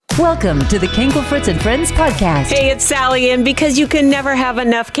Welcome to the Kenkel Fritz and Friends podcast. Hey, it's Sally, and because you can never have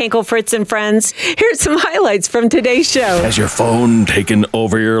enough Kenkel Fritz and Friends, here's some highlights from today's show. Has your phone taken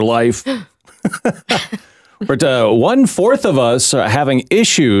over your life? But 1/4 of us are having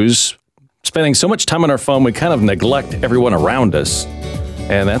issues spending so much time on our phone, we kind of neglect everyone around us.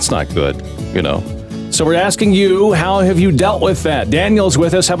 And that's not good, you know. So we're asking you, how have you dealt with that? Daniel's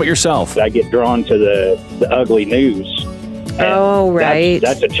with us. How about yourself? I get drawn to the ugly news. Oh, right.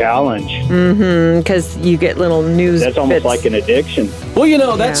 That's a challenge. Because you get little news That's almost bits. like an addiction. Well, you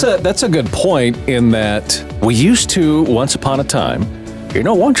know, that's a good point in that we used to, once upon a time,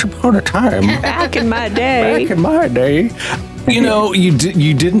 Back in my day. you know,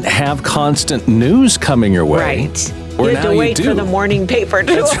 you didn't have constant news coming your way. Right. Or You had now to wait you for do. the morning paper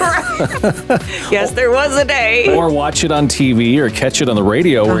to arrive. Yes, there was a day. Or watch it on TV or catch it on the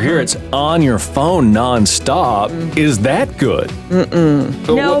radio. Where here it's on your phone nonstop. Is that good?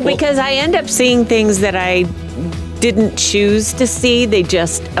 No, because I end up seeing things that I didn't choose to see. They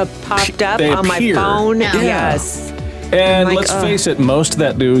just popped up They on appear. my phone. Yeah. Yes. And like, let's face it, most of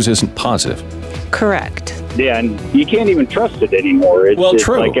that news isn't positive. Correct. Yeah, and you can't even trust it anymore. It's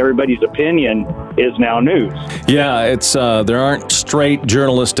true. like everybody's opinion is now news. Yeah, it's there aren't straight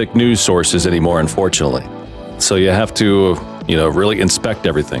journalistic news sources anymore, unfortunately. So you have to, really inspect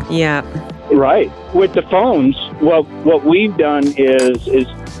everything. Yeah. Right. With the phones, what we've done is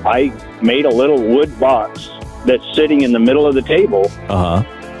I made a little wood box that's sitting in the middle of the table.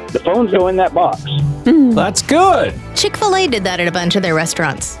 The phones go in that box. That's good. Chick-fil-A did that at a bunch of their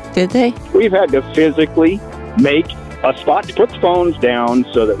restaurants. Did they? We've had to physically make a spot to put the phones down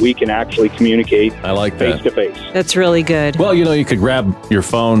so that we can actually communicate I like face that. to face. That's really good. Well, you could grab your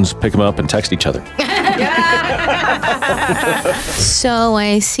phones, pick them up, and text each other. So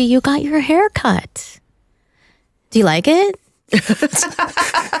I see you got your hair cut. Do you like it? It's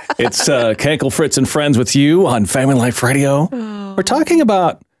Kenkel, Fritz, and Friends with you on Family Life Radio. We're talking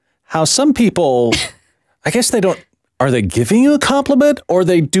about how some people, I guess are they giving you a compliment or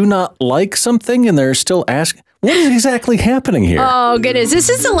they do not like something and they're still asking? What is exactly happening here? Oh, goodness. This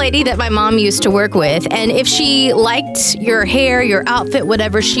is a lady that my mom used to work with. And if she liked your hair, your outfit,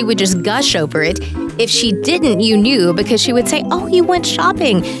 whatever, she would just gush over it. If she didn't, you knew because she would say, "Oh, you went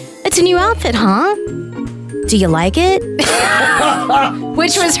shopping. It's a new outfit, huh? Do you like it?"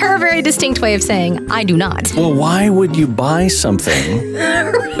 Which was her very distinct way of saying, "I do not." Well, why would you buy something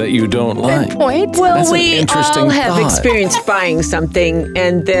that you don't like? Point. Well, That's an we interesting all have thought. experienced buying something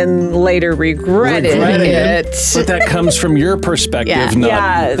and then later regretted it. But that comes from your perspective, Yeah. not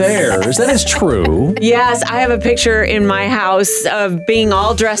Yes. theirs. That is true. Yes, I have a picture in my house of being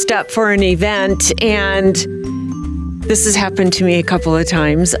all dressed up for an event, and this has happened to me a couple of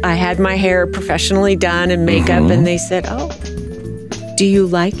times. I had my hair professionally done and makeup, and they said, "Oh, do you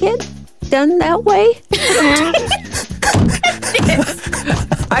like it done that way?"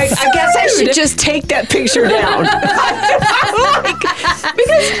 I guess I should just take that picture down.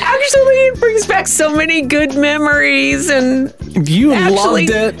 Because actually it brings back so many good memories, and You actually,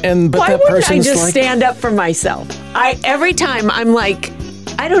 loved it, but why that wouldn't I person's just like, stand up for myself? Every time I'm like,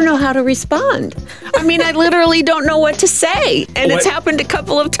 I don't know how to respond. I mean, I literally don't know what to say, and it's What? happened a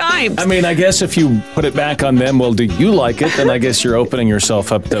couple of times. I mean, I guess if you put it back on them, well, do you like it? Then I guess you're opening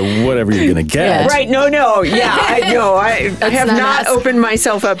yourself up to whatever you're going to get. Right? No. Yeah, I have not not us. opened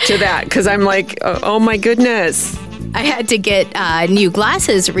myself up to that because I'm like, oh my goodness. I had to get new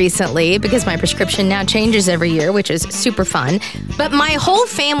glasses recently because my prescription now changes every year, which is super fun. But my whole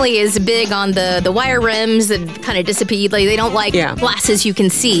family is big on the wire rims that kind of dissipate. Like, they don't like glasses you can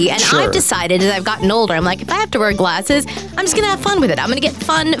see. And Sure. I've decided as I've gotten older, I'm like, if I have to wear glasses, I'm just going to have fun with it. I'm going to get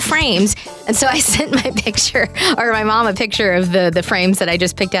fun frames. And so I sent my mom a picture of the frames that I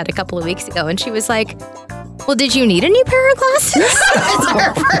just picked out a couple of weeks ago. And she was like, "Well, did you need a new pair of glasses?" That's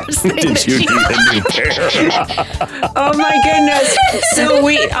her first thing Did that you she need a new pair? Oh my goodness! So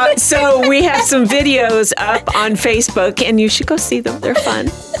we have some videos up on Facebook, and you should go see them. They're fun.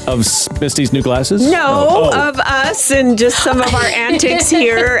 Of Misty's new glasses? No, Oh. of us and just some of our antics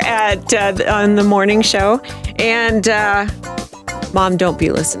here at on the morning show. And Mom, don't be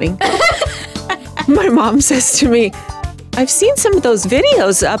listening. My mom says to me, "I've seen some of those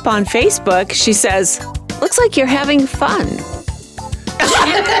videos up on Facebook." She says, "Looks like you're having fun."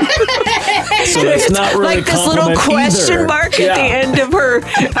 So that's not really like a this little compliment question either. mark at the end of her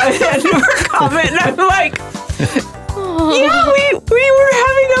comment, and I'm like, "Yeah, we were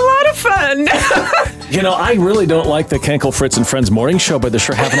having a lot of fun." I really don't like the Kenkel, Fritz, and Friends morning show, but they're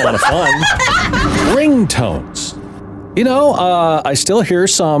sure having a lot of fun. Ringtones. I still hear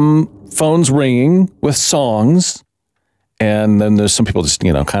some phones ringing with songs, And then there's some people just,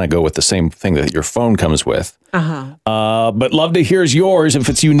 kind of go with the same thing that your phone comes with. But love to hear yours if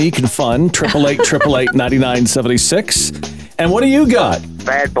it's unique and fun. 888-888-9976. And what do you got?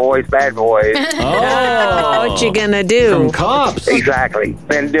 Bad boys, bad boys. Oh, what you gonna do? From cops. Exactly.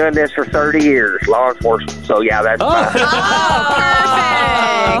 Been doing this for 30 years, law enforcement. So, yeah, that's fine.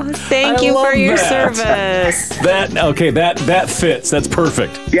 Oh, thank you for your service. That fits. That's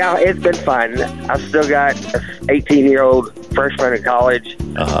perfect. Yeah, it's been fun. I've still got an 18-year-old freshman in college.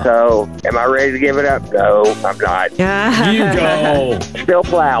 So, am I ready to give it up? No, I'm not. You go. Still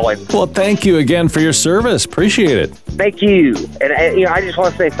plowing. Well, thank you again for your service. Appreciate it. Thank you. And I just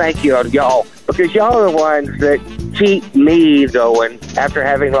want to say thank you to y'all, because y'all are the ones that keep me going after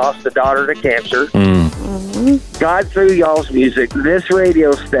having lost a daughter to cancer. God, through y'all's music, this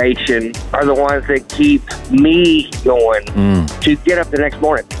radio station are the ones that keep me going to get up the next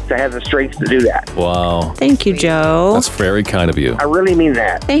morning, to have the strength to do that. Wow. Thank you, Joe. That's very kind of you. I really mean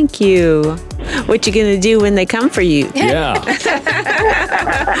that. Thank you. What you gonna do when they come for you? Yeah.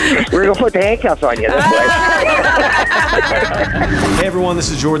 We're going to put the handcuffs on you. Hey everyone,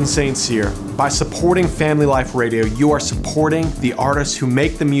 this is Jordan St. Cyr. By supporting Family Life Radio, you are supporting the artists who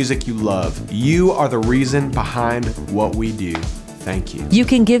make the music you love. You are the reason behind what we do. Thank you. You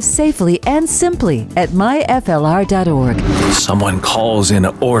can give safely and simply at myflr.org. Someone calls in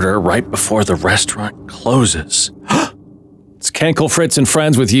an order right before the restaurant closes. It's Kenkel, Fritz, and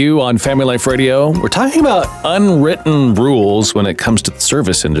Friends with you on Family Life Radio. We're talking about unwritten rules when it comes to the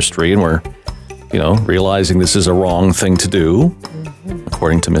service industry, and we're, realizing this is a wrong thing to do,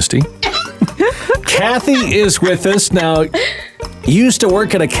 according to Misty. Kathy is with us. Now, you used to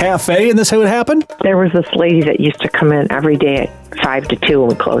work at a cafe, and this how it happened? There was this lady that used to come in every day at 5 to 2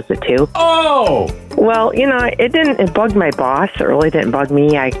 and we closed at 2. Oh! Well, it bugged my boss. It really didn't bug me.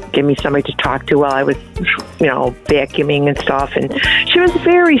 Give me somebody to talk to while I was, vacuuming and stuff. And she was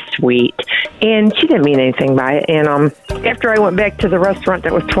very sweet, and she didn't mean anything by it. And after I went back to the restaurant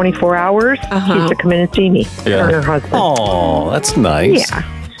that was 24 hours, she used to come in and see me, her and her husband. Oh, that's nice. Yeah.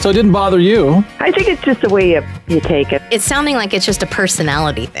 So it didn't bother you? I think it's just the way you take it. It's sounding like it's just a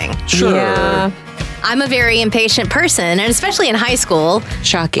personality thing. Sure. Yeah. I'm a very impatient person, and especially in high school.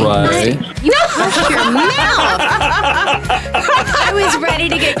 Shocking. Right. You hush your mouth. I was ready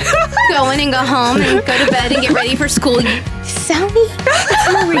to get going and go home and go to bed and get ready for school. Sally,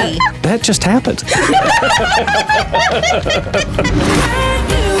 hurry. That just happened.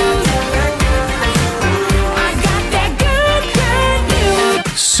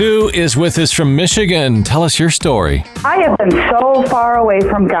 Sue is with us from Michigan. Tell us your story. I have been so far away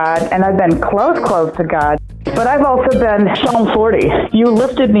from God, and I've been close to God. But I've also been Psalm 40. You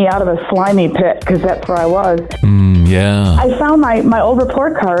lifted me out of a slimy pit, because that's where I was. Yeah. I found my old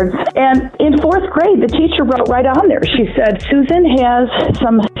report cards, and in 4th grade, the teacher wrote right on there. She said, Susan has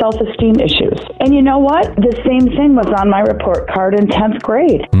some self-esteem issues. And you know what? The same thing was on my report card in 10th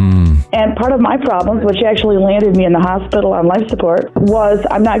grade. And part of my problems, which actually landed me in the hospital on life support, was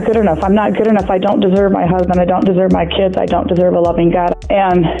I'm not good enough. I'm not good enough. I don't deserve my husband. I don't deserve my kids. I don't deserve a loving God.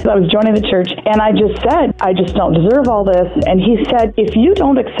 And I was joining the church, and I just said, I just don't deserve all this. And he said, if you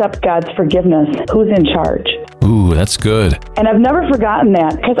don't accept God's forgiveness, who's in charge? Ooh, that's good. And I've never forgotten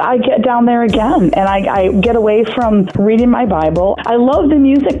that, because I get down there again, and I get away from reading my Bible. I love the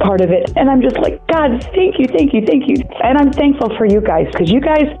music part of it, and I'm just like, God, thank you, thank you, thank you. And I'm thankful for you guys, because you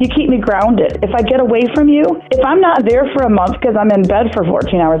keep me grounded. If I get away from you, if I'm not there for a month because I'm in bed for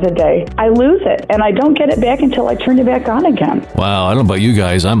 14 hours a day, I lose it, and I don't get it back until I turn it back on again. Wow, I don't know about you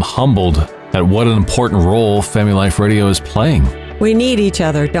guys. I'm humbled at what an important role Family Life Radio is playing. We need each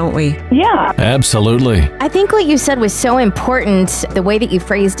other, don't we? Yeah. Absolutely. I think what you said was so important, the way that you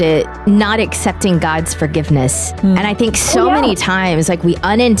phrased it, not accepting God's forgiveness. And I think so many times, we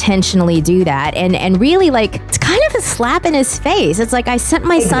unintentionally do that. And really, it's kind of a slap in his face. It's like, I sent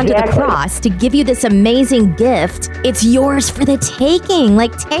my son to the cross to give you this amazing gift. It's yours for the taking.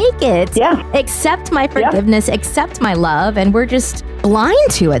 Take it. Yeah. Accept my forgiveness, accept my love. And we're just blind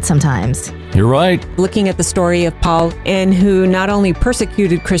to it sometimes. You're right. Looking at the story of Paul, and who not only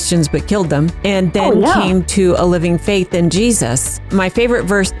persecuted Christians but killed them, and then came to a living faith in Jesus. My favorite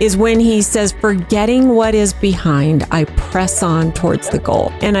verse is when he says, forgetting what is behind, I press on towards the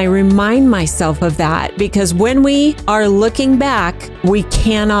goal. And I remind myself of that, because when we are looking back, we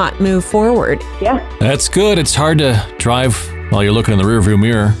cannot move forward. Yeah. That's good. It's hard to drive while you're looking in the rearview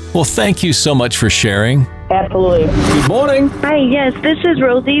mirror. Well, thank you so much for sharing. Absolutely. Good morning. Hi, yes, this is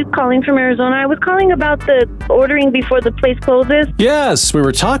Rosie calling from Arizona. I was calling about the ordering before the place closes. Yes, we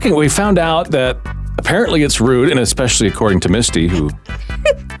were talking. We found out that apparently it's rude, and especially according to Misty, who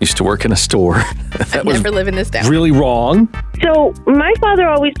used to work in a store. I'm never living this down. Really wrong. So my father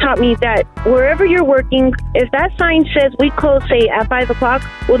always taught me that wherever you're working, if that sign says we close, say, at 5 o'clock,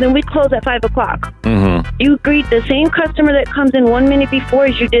 well, then we close at 5 o'clock. Mm-hmm. You greet the same customer that comes in 1 minute before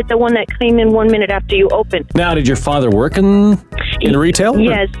as you did the one that came in 1 minute after you opened. Now, did your father work in retail?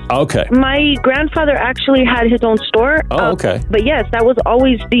 Yes. Okay. My grandfather actually had his own store. Oh, okay. But yes, that was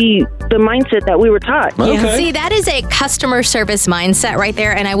always the mindset that we were taught. Okay. See, that is a customer service mindset right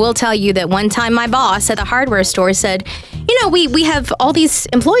there. And I will tell you that one time my boss at the hardware store said, you know, we have all these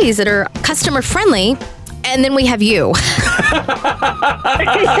employees that are customer friendly, and then we have you.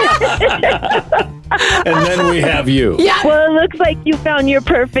 And then we have you. Yeah. Well, it looks like you found your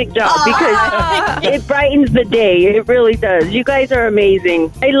perfect job because it brightens the day. It really does. You guys are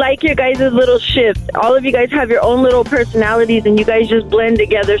amazing. I like your guys' little shift. All of you guys have your own little personalities, and you guys just blend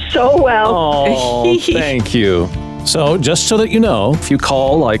together so well. Oh, thank you. So, just so that you know, if you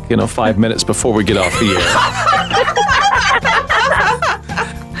call 5 minutes before we get off the air,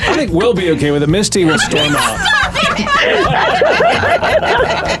 I think we'll be okay with it. Misty will storm out.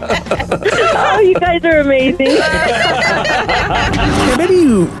 Oh, you guys are amazing. Yeah, maybe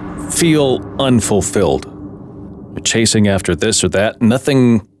you feel unfulfilled. You're chasing after this or that.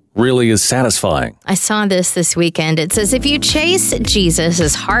 Nothing really is satisfying. I saw this weekend. It says, if you chase Jesus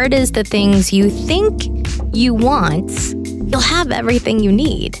as hard as the things you think you want, you'll have everything you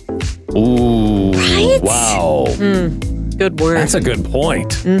need. Ooh, Right? wow. Good word. That's a good point.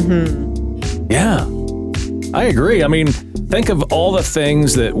 Mm-hmm. Yeah, I agree. I mean, think of all the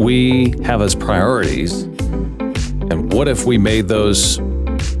things that we have as priorities. And what if we made those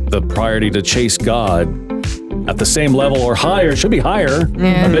the priority to chase God at the same level or higher? It should be higher,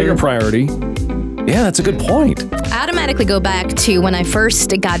 a bigger priority. Yeah, that's a good point. I automatically go back to when I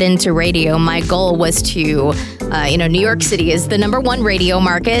first got into radio. My goal was to, New York City is the #1 radio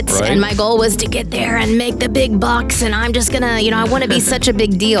market. Right. And my goal was to get there and make the big bucks. And I'm just gonna, I want to be such a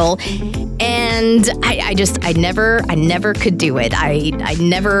big deal. And I never could do it. I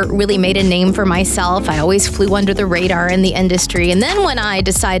never really made a name for myself. I always flew under the radar in the industry. And then when I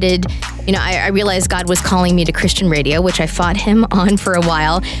decided, I realized God was calling me to Christian radio, which I fought him on for a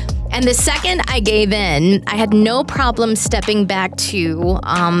while. And the second I gave in, I had no problem stepping back to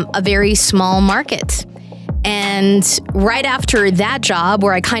a very small market. And right after that job,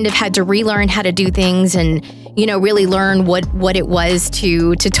 where I kind of had to relearn how to do things and, really learn what it was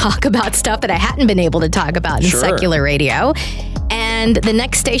to talk about stuff that I hadn't been able to talk about in secular radio. And the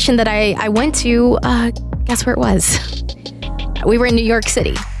next station that I went to, guess where it was? We were in New York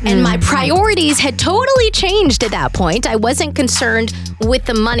City, and my priorities had totally changed at that point. I wasn't concerned with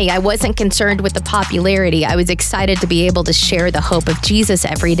the money. I wasn't concerned with the popularity. I was excited to be able to share the hope of Jesus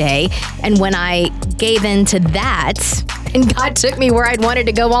every day. And when I gave in to that, and God took me where I'd wanted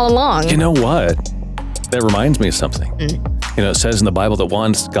to go all along. You know what? That reminds me of something. It says in the Bible that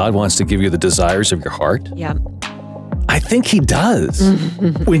God wants to give you the desires of your heart. Yeah. I think he does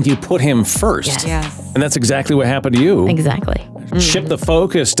when you put him first. Yes. And that's exactly what happened to you. Exactly. Shift the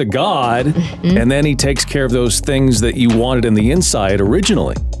focus to God, and then he takes care of those things that you wanted in the inside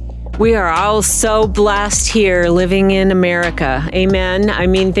originally. We are all so blessed here living in America. Amen. I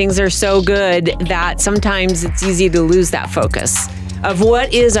mean, things are so good that sometimes it's easy to lose that focus of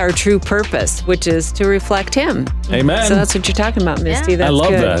what is our true purpose, which is to reflect him. Amen. So that's what you're talking about, Misty. Yeah. That's I love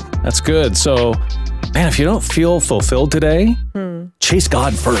good. that. That's good. So, man, if you don't feel fulfilled today, chase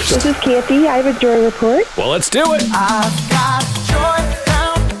God first. This is Kathy. I have a joy report. Well, let's do it. I've got joy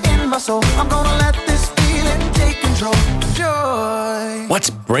down in my soul. I'm gonna let this feeling take control. Joy. What's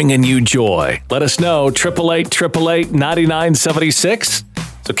bringing you joy? Let us know. 888-888-9976.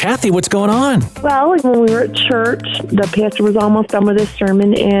 So, Kathy, what's going on? Well, when we were at church, the pastor was almost done with his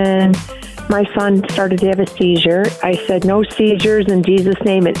sermon, and my son started to have a seizure. I said, no seizures in Jesus'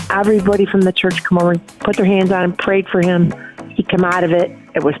 name, and everybody from the church come over and put their hands on him, prayed for him. He came out of it.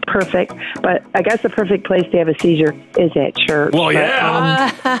 It was perfect. But I guess the perfect place to have a seizure is at church. Well, yeah.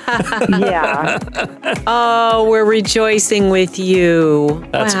 Yeah. Oh, we're rejoicing with you.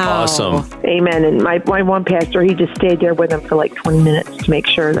 That's awesome. Amen. And my one pastor, he just stayed there with him for like 20 minutes to make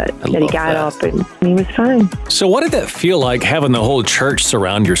sure that he love got that. up and he was fine. So, what did that feel like having the whole church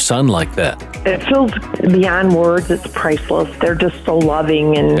surround your son like that? It feels beyond words. It's priceless. They're just so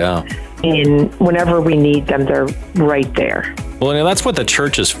loving, and Yeah. and whenever we need them, they're right there. Well, that's what the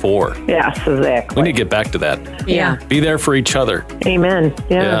church is for. Yes, exactly. We need to get back to that. Yeah. Be there for each other. Amen.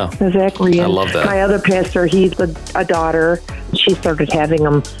 Yeah, exactly. I love that. My other pastor, he's a daughter. She started having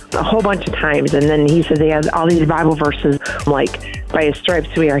them a whole bunch of times, and then he said they had all these Bible verses, like, by his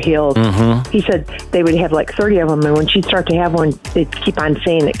stripes we are healed. Mm-hmm. He said they would have like 30 of them, and when she'd start to have one, they'd keep on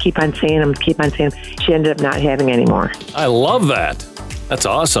saying it, keep on saying them, keep on saying them. She ended up not having any more. I love that. That's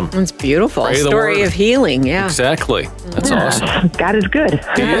awesome. It's beautiful. Pray the Story word. of healing. Yeah. Exactly. That's awesome. God is good.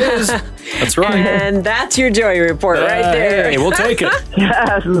 He is. That's right. And that's your joy report right there. Hey, we'll take it.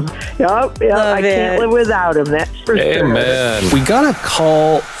 Yes. Yep. I can't live without him. That's for sure. Amen. We got a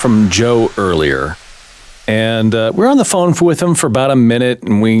call from Joe earlier, and we're on the phone with him for about a minute,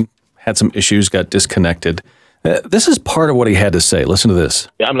 and we had some issues, got disconnected. This is part of what he had to say. Listen to this.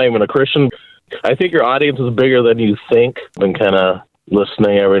 I'm not even a Christian. I think your audience is bigger than you think. Been kind of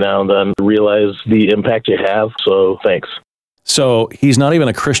listening every now and then to realize the impact you have. So thanks. So he's not even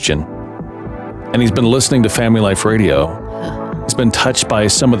a Christian, and he's been listening to Family Life Radio. He's been touched by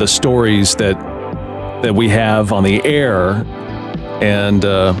some of the stories that we have on the air, and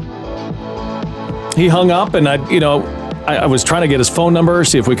he hung up, and I was trying to get his phone number,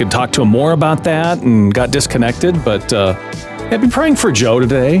 see if we could talk to him more about that, and got disconnected. But I've been praying for Joe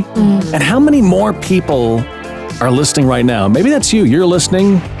today. And how many more people are listening right now? Maybe that's you. You're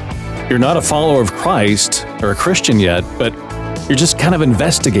listening. You're not a follower of Christ or a Christian yet, but you're just kind of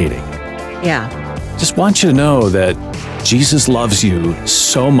investigating. Yeah. Just want you to know that Jesus loves you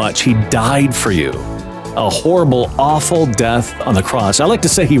so much. He died for you. A horrible, awful death on the cross. I like to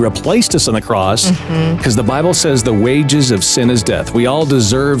say he replaced us on the cross because the Bible says the wages of sin is death. We all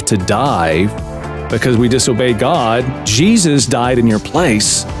deserve to die because we disobeyed God. Jesus died in your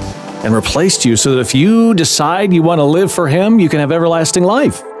place and replaced you so that if you decide you want to live for him, you can have everlasting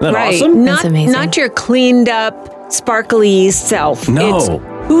life. Isn't that awesome? Not your cleaned up, sparkly self. No. It's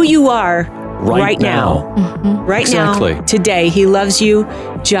who you are right now. Right Exactly. now, today. He loves you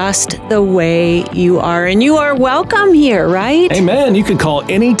just the way you are. And you are welcome here, right? Amen. You can call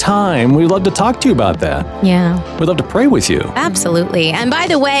anytime. We'd love to talk to you about that. Yeah. We'd love to pray with you. Absolutely. And by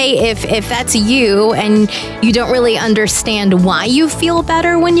the way, if that's you and you don't really understand why you feel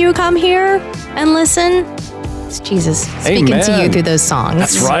better when you come here and listen, it's Jesus speaking to you through those songs.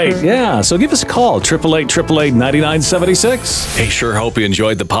 That's right. Yeah. So give us a call, 888-888-9976. Hey, sure hope you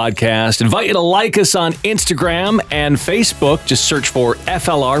enjoyed the podcast. Invite you to like us on Instagram and Facebook. Just search for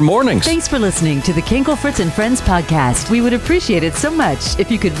FLR Mornings. Thanks for listening to the Kinkle Fritz and Friends podcast. We would appreciate it so much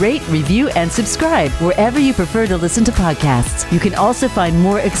if you could rate, review, and subscribe wherever you prefer to listen to podcasts. You can also find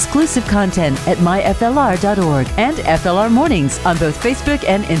more exclusive content at myflr.org and FLR Mornings on both Facebook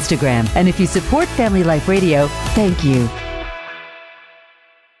and Instagram. And if you support Family Life Radio, thank you.